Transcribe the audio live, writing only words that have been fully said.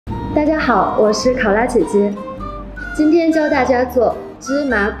大家好，我是烤拉姐姐，今天教大家做芝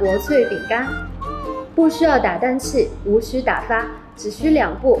麻薄脆饼干，不需要打蛋器，无需打发，只需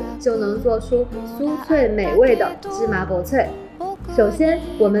2步就能做出酥脆美味的芝麻薄脆。首先，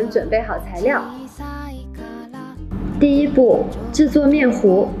我们准备好材料。第一步，制作面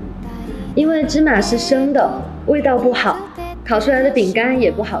糊。因为芝麻是生的，味道不好，烤出来的饼干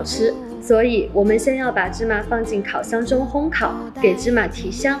也不好吃。所以我们先要把芝麻放进烤箱中烘烤，给芝麻提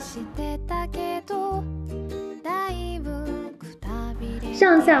香。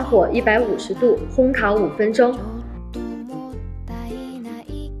上下火150度烘烤5分钟。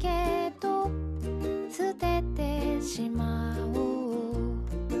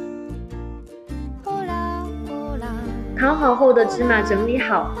烤好后的芝麻整理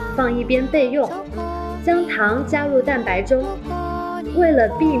好，放一边备用。将糖加入蛋白中。为了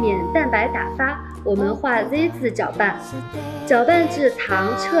避免蛋白打发，我们画 Z 字搅拌，搅拌至糖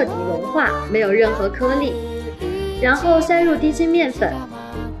彻底融化，没有任何颗粒。然后筛入低筋面粉，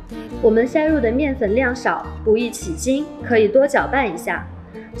我们筛入的面粉量少，不易起筋，可以多搅拌一下，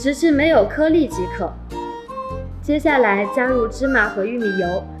直至没有颗粒即可。接下来加入芝麻和玉米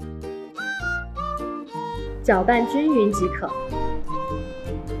油，搅拌均匀即可。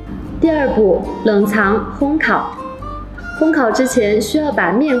第二步，冷藏烘烤。烘烤之前需要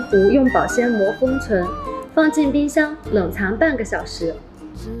把面糊用保鲜膜封存，放进冰箱冷藏半个小时。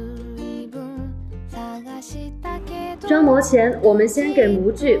装模前，我们先给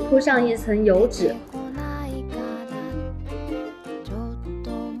模具铺上一层油纸。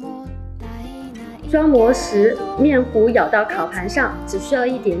装模时，面糊舀到烤盘上，只需要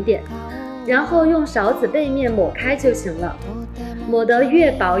一点点，然后用勺子背面抹开就行了。抹得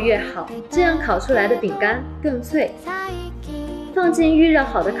越薄越好，这样烤出来的饼干更脆。放进预热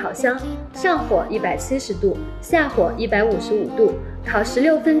好的烤箱，上火170度，下火155度，烤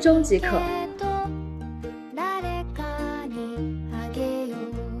16分钟即可。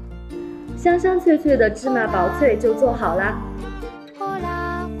香香脆脆的芝麻薄脆就做好啦，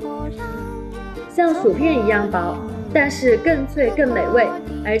像薯片一样薄，但是更脆更美味，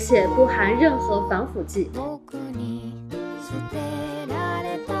而且不含任何防腐剂。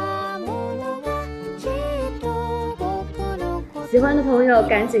喜欢的朋友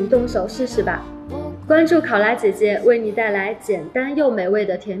赶紧动手试试吧！关注烤拉姐姐，为你带来简单又美味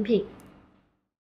的甜品。